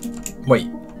 Oh, wait.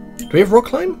 Do we have rock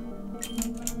climb?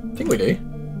 I think we do.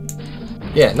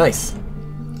 Yeah, nice.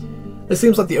 This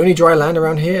seems like the only dry land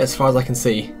around here as far as I can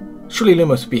see. Surely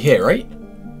Lumos would be here, right?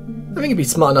 I think he'd be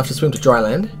smart enough to swim to dry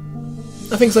land.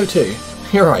 I think so too.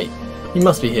 You're right. He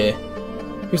must be here.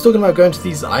 He was talking about going to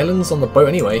these islands on the boat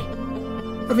anyway.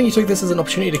 I think he took this as an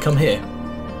opportunity to come here.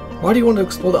 Why do you want to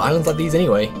explore the islands like these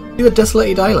anyway? These are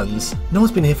desolated islands. No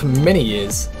one's been here for many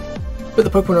years. But the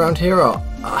Pokemon around here are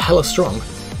hella strong.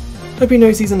 Hope he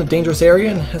knows he's in a dangerous area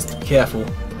and has to be careful.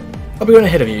 I'll be going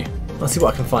ahead of you. I'll see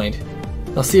what I can find.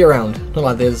 I'll see you around. Not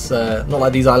like these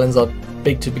islands are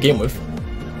big to begin with.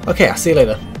 Okay, I'll see you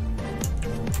later.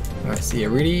 Alright, see you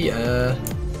really.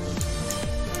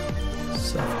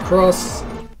 Surf across.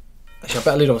 Actually, I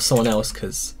better lead on with someone else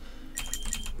because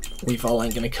Weavile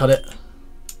ain't gonna cut it.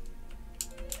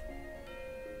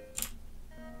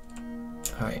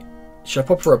 Alright. Should I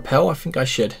pop a repel? I think I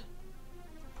should.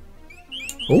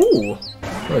 Ooh!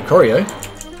 Oh, Choreo.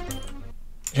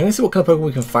 Can I see what kind of Pokemon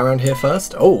we can find around here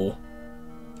first? Oh!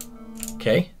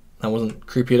 Okay. That wasn't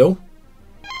creepy at all.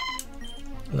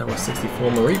 Level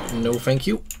 64 Mareep. No thank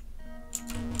you.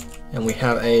 And we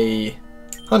have a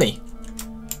honey.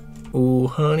 Ooh,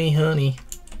 honey, honey.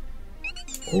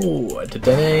 Ooh, a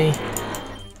Dedenne.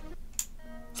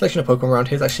 Selection of Pokemon around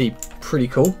here is actually pretty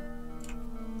cool.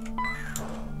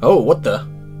 Oh, what the?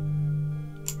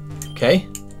 Okay.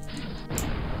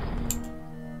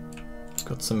 It's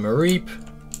got some Mareep.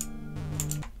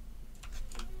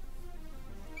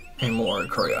 And more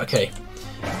Choreo. Okay.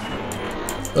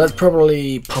 Let's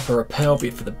probably pop a repel, be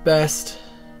for the best.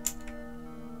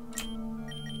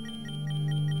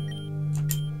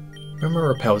 Remember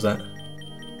repels that?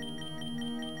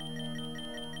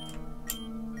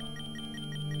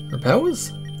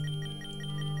 Repels?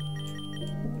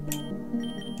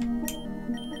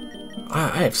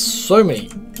 I have so many.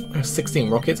 I have 16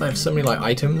 rockets. I have so many like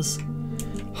items.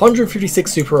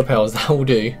 156 super repels. That will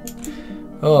do.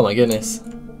 Oh my goodness.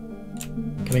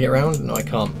 Can I get around? No, I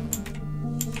can't.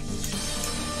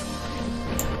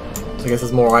 So I guess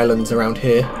there's more islands around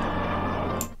here.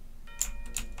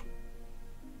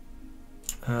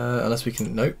 Unless we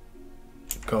can, nope.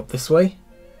 Go up this way.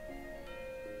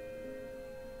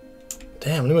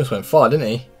 Damn, Lumos went far, didn't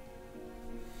he?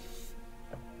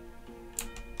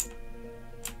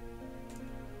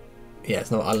 Yeah,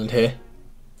 it's not an island here.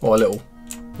 Or a little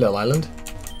island.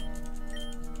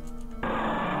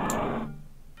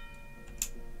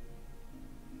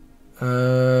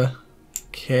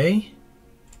 Okay.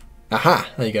 Aha!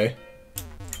 There you go.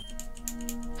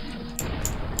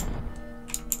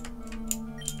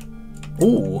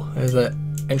 Ooh, there's that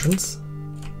entrance.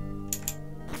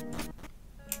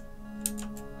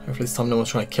 Hopefully this time no one's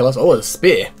trying to kill us. Oh, a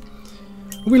spear.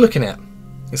 What are we looking at?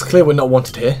 It's clear we're not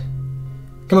wanted here.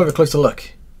 Come over a closer look.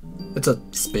 It's a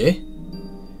spear?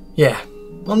 Yeah,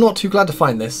 I'm not too glad to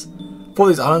find this. Thought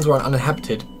these islands were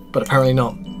uninhabited, but apparently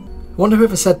not. I wonder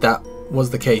whoever said that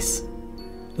was the case.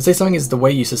 To say something is the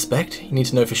way you suspect, you need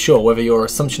to know for sure whether your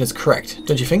assumption is correct,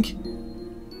 don't you think?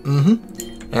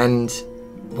 Mm-hmm. And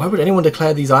why would anyone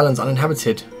declare these islands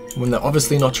uninhabited when they're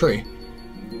obviously not true?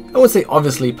 I won't say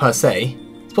obviously per se.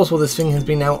 It's possible this thing has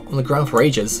been out on the ground for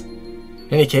ages. In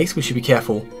any case, we should be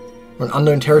careful. We're in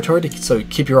unknown territory, so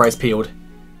keep your eyes peeled.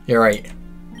 You're right.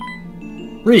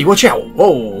 Really, watch out!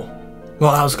 Whoa!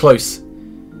 Well, that was close.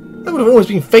 That would have almost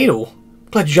been fatal.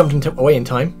 Glad you jumped away in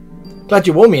time. Glad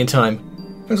you warned me in time.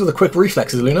 Thanks for the quick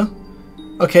reflexes, Luna.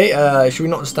 Okay, should we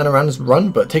not stand around and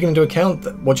run, but taking into account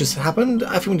that what just happened,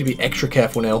 I think we need to be extra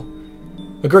careful now.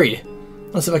 Agreed.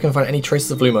 Let's see if I can find any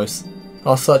traces of Lumos.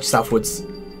 I'll search southwards.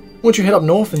 Why don't you head up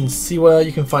north and see where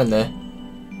you can find there?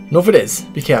 North it is.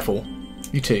 Be careful.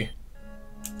 You too.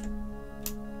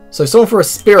 So someone threw a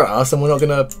spear at us and we're not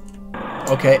gonna...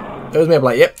 Okay. That was me. I'm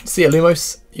like, yep, see ya,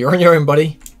 Lumos. You're on your own,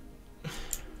 buddy.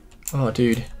 Oh,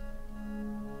 dude.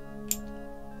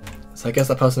 So I guess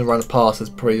that person who ran past is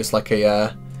probably just like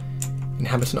a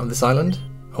inhabitant of this island.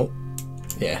 Oh,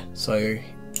 yeah. So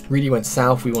really went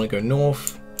south. We want to go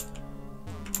north.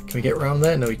 Can we get around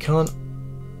there? No, we can't.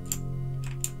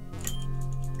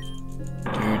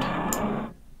 Dude,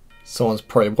 someone's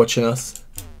probably watching us.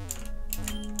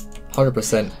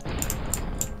 100%.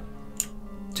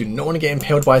 Do not want to get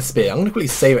impaled by a spear. I'm going to quickly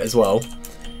save it as well.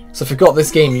 So I forgot this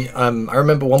game. I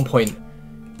remember one point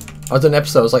I was doing an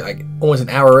episode, I was like almost an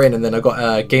hour in, and then I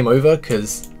got game over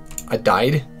because I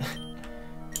died.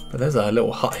 But there's a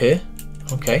little hut here.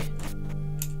 Okay.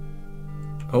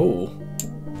 Oh.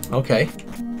 Okay.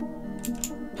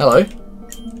 Hello.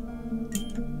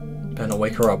 Better not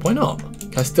wake her up. Why not?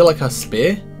 Can I steal like her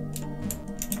spear?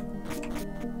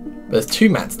 There's two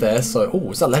mats there, so...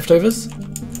 Oh, is that leftovers?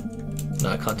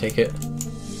 No, I can't take it.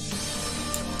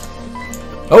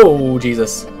 Oh,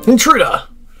 Jesus. Intruder!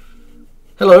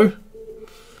 Hello.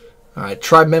 Alright,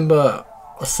 tribe member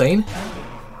Asane.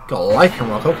 Got a lichen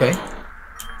rock, okay.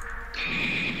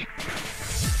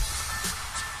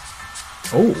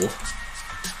 Oh.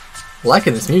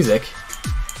 Liking this music.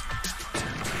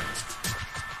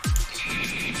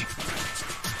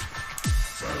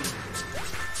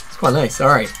 It's quite nice,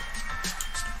 alright.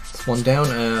 That's one down,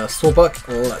 Sawbuck.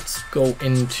 Let's go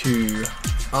into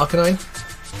Arcanine.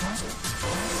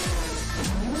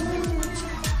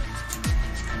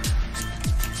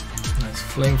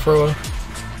 Flamethrower.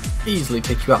 Easily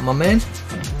pick you up, my man.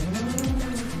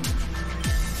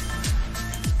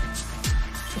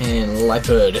 And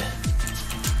Leopard.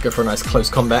 Go for a nice close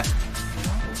combat.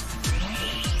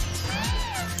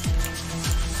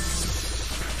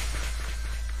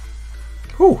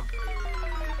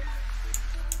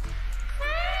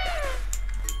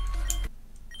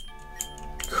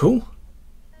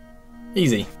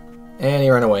 Easy. And he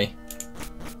ran away.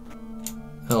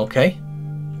 Okay.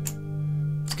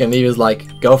 He's gonna leave his,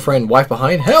 like, girlfriend, wife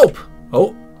behind. Help!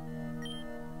 Oh.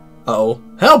 Uh-oh.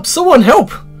 Help! Someone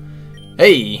help!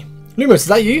 Hey! Lumos, is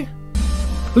that you?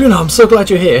 Luna, I'm so glad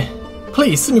you're here.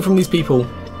 Please, save me from these people.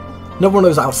 Not one of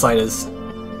those outsiders.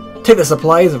 Take their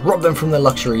supplies, rob them from their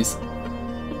luxuries.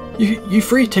 You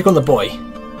free? Take on the boy.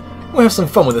 We'll have some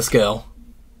fun with this girl.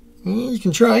 You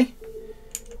can try.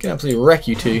 Can absolutely wreck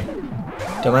you two.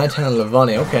 Damantan and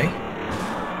Lavani, okay.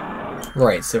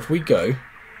 Right, so if we go...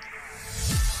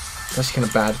 It's actually kind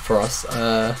of bad for us.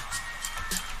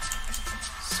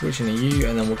 Switch into you,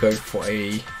 and then we'll go for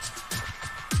a...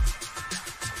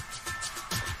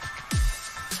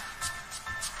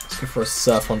 Let's go for a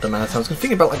surf on Damantan. I was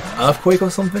thinking about like Earthquake or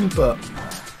something, but...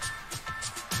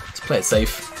 Let's play it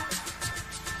safe.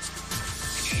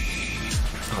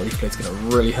 Oh, Leaf Blade's gonna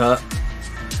really hurt.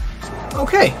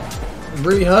 Okay!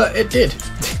 Really hurt, it did.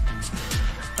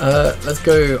 Let's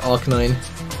go Arcanine.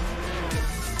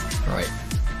 Right.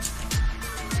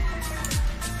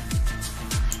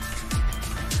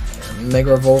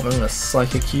 Mega Evolve, I'm gonna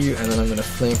Psychic you, and then I'm gonna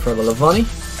Flamethrower the Lavani.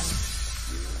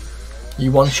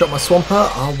 You one-shot my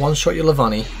Swampert, I'll one-shot your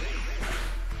Lavani.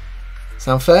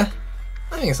 Sound fair?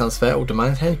 I think it sounds fair. Oh,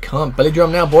 Damantan, can't belly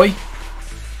drum now, boy.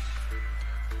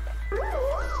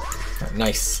 Right,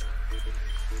 nice.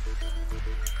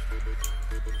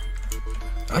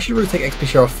 I should really take XP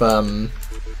share off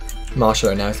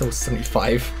Marshall now. It's level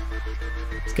 75.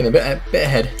 It's getting a bit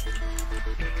ahead.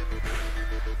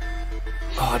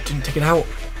 Oh, I didn't take it out.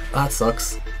 That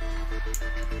sucks.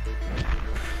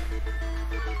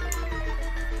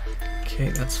 Okay,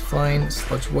 that's fine.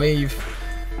 Sludge Wave.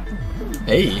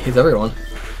 Hey, hits everyone.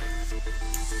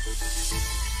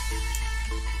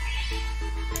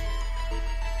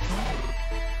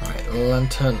 Alright,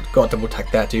 Lantern. Gotta double attack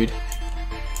that dude.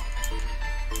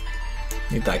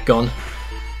 Need that gone.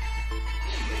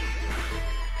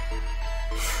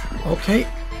 Okay.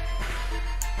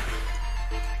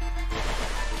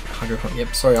 Hydro Pump,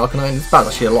 yep, sorry Arcanine. This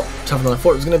battle's actually a lot tougher than I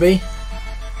thought it was going to be.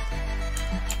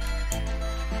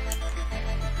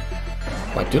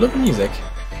 But I do love the music.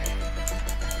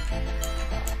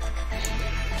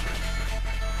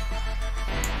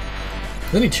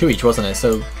 There's only 2 each, wasn't it?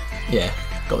 So, yeah,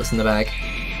 got this in the bag.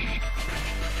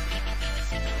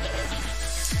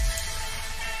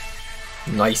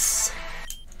 Nice.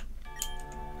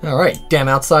 Alright, damn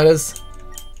outsiders.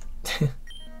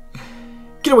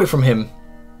 Get away from him.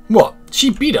 What? She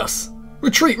beat us.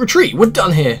 Retreat, retreat, we're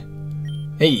done here.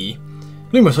 Hey.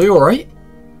 Lumos, are you alright?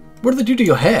 What did they do to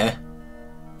your hair?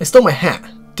 They stole my hat.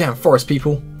 Damn forest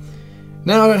people.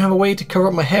 Now I don't have a way to cover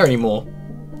up my hair anymore.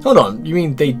 Hold on, you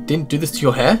mean they didn't do this to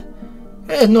your hair?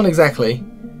 Not exactly.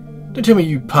 Don't tell me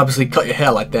you purposely cut your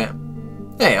hair like that.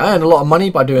 Hey, I earned a lot of money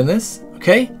by doing this.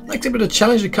 Okay, I accepted a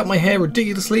challenge to cut my hair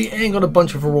ridiculously and got a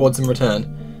bunch of rewards in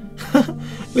return. At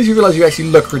least you realise you actually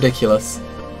look ridiculous.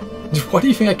 Why do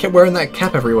you think I kept wearing that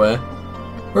cap everywhere?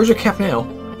 Where's your cap now?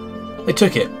 They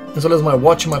took it, as well as my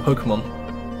watch and my Pokemon.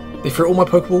 They threw all my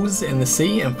Pokeballs in the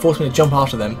sea and forced me to jump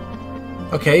after them.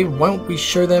 Okay, why don't we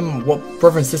show them what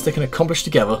brother and sister can accomplish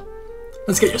together?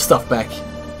 Let's get your stuff back.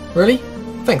 Really?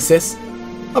 Thanks, sis.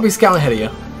 I'll be scouting ahead of you.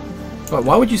 But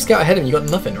why would you scout ahead of me? You got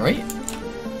nothing, right?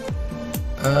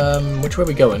 Which way are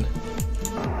we going?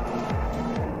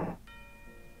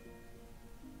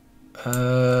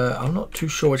 I'm not too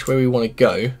sure which way we want to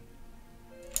go.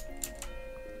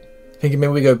 Thinking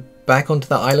maybe we go back onto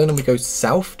that island and we go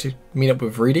south to meet up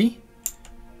with Rudy?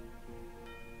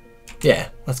 Yeah,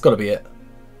 that's got to be it.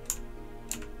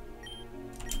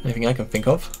 Anything I can think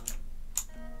of?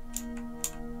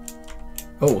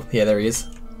 Oh, yeah, there he is.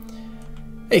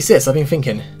 Hey sis, I've been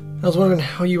thinking. I was wondering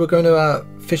how you were going to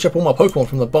fish up all my Pokemon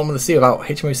from the bottom of the sea without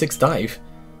HM06 dive.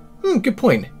 Good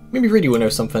point. Maybe Rudy will know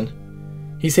something.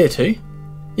 He's here too?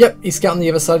 Yep, he's scouting the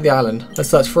other side of the island. Let's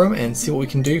search for him and see what we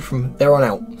can do from there on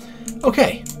out.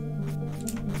 Okay.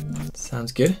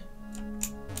 Sounds good.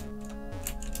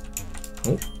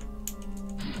 Oh.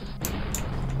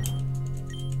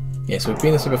 Yeah, so we've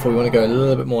been this way before. We want to go a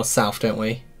little bit more south, don't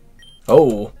we?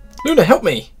 Oh. Luna, help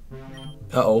me!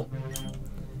 Uh-oh.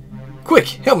 Quick,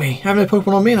 help me! I have no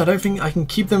Pokemon on me and I don't think I can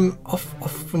keep them off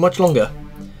for much longer.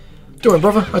 Don't worry,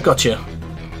 brother, I got you.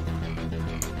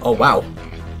 Oh, wow.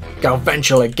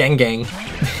 Galvantula gang gang.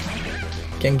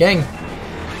 Gang gang.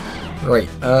 Right,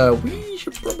 we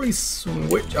should probably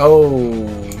switch.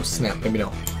 Oh, snap, maybe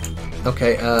not.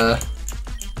 Okay,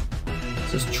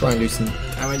 let's just try and do some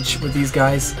damage with these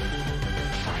guys.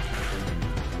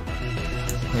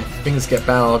 If things get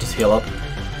bad, I'll just heal up.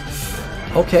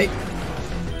 Okay.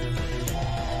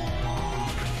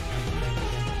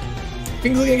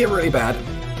 things are gonna get really bad.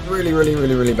 Really, really,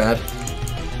 really, really bad.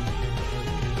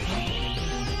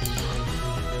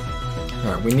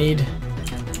 Alright, we need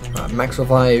max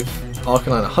revive,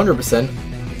 Arcanine 100%.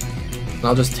 And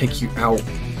I'll just take you out.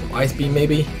 Ice Beam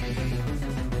maybe?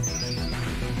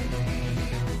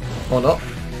 Or not?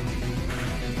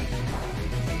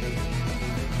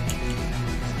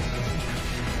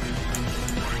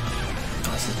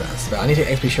 Oh, this is bad, this is bad. I need to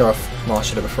XP share off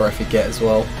Marshaller before I forget as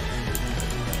well.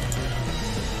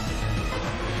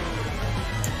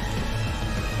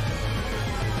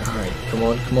 Alright, come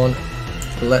on, come on.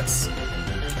 Let's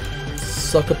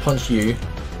Sucker Punch you.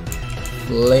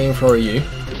 Flamethrower you.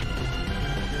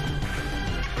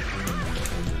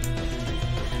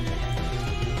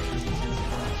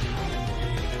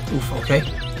 Oof, okay.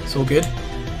 It's all good.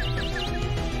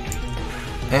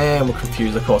 And we're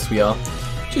confused, of course we are.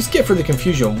 Just get through the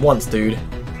confusion once, dude.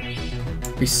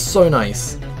 It'd be so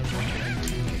nice.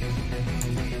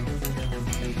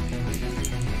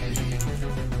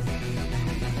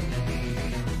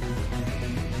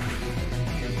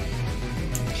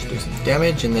 Just do some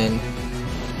damage and then...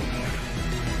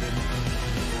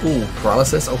 Ooh,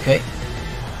 paralysis, okay.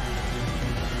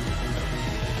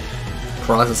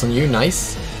 Paralysis on you,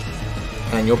 nice.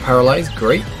 And you're paralyzed,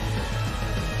 great.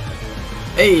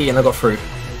 Hey, and I got through.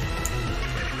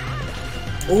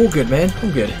 All good, man,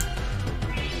 all good.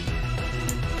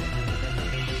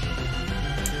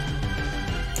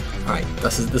 Alright,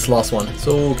 this last one. It's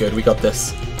all good, we got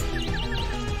this.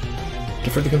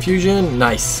 Get through the confusion,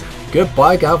 nice.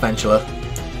 Goodbye, Galvantula.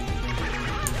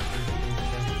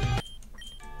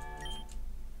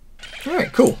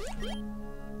 Alright, cool.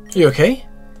 You okay?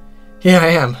 Yeah, I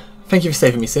am. Thank you for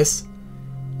saving me, sis.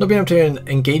 Not being able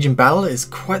to engage in battle is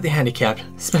quite the handicap,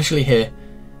 especially here.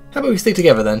 How about we stay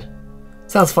together then?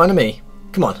 Sounds fine to me.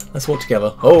 Come on, let's walk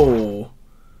together. Oh!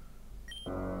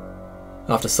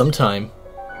 After some time.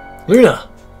 Luna!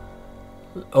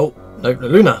 Oh, no,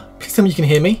 Luna, please tell me you can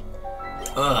hear me.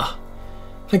 Ugh.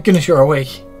 Thank goodness you're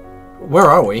awake. Where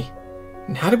are we?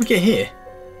 And how did we get here?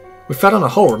 We fell down a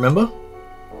hole, remember?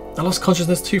 I lost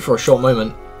consciousness too for a short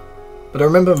moment, but I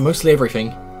remember mostly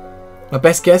everything. My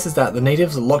best guess is that the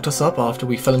natives locked us up after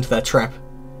we fell into their trap.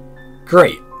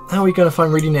 Great. How are we going to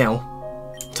find Rudy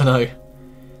now? Dunno.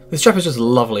 This trap is just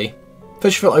lovely.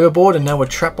 First you fell overboard and now we're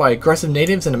trapped by aggressive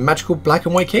natives in a magical black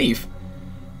and white cave.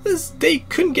 They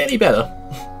couldn't get any better.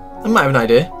 I might have an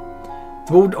idea.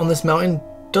 The wall on this mountain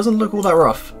doesn't look all that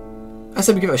rough. I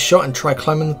said we give it a shot and try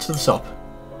climbing to the top.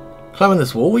 Climbing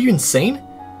this wall? Are you insane?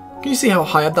 Can you see how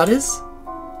high up that is?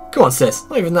 Come on, sis.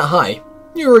 Not even that high.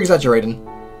 You're exaggerating.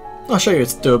 I'll show you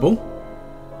it's doable.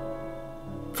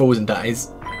 Falls and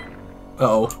dies.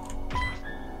 Uh-oh.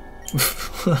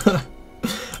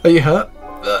 Are you hurt?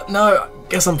 No,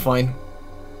 guess I'm fine.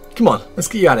 Come on, let's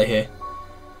get you out of here.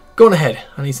 Go on ahead.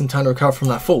 I need some time to recover from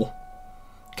that fall.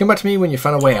 Come back to me when you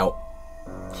found a way out.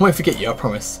 I won't forget you, I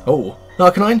promise. Oh,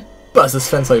 Arcanine, buzz this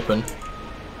fence open.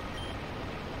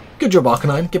 Good job,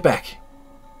 Arcanine. Get back.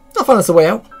 I'll find us a way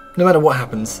out. No matter what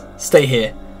happens, stay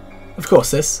here. Of course,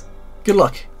 sis. Good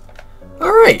luck.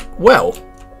 Alright, well,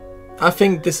 I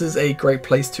think this is a great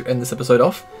place to end this episode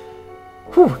off.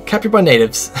 Whew, captured by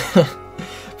natives.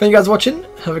 Thank you guys for watching.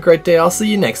 Have a great day. I'll see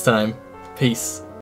you next time. Peace.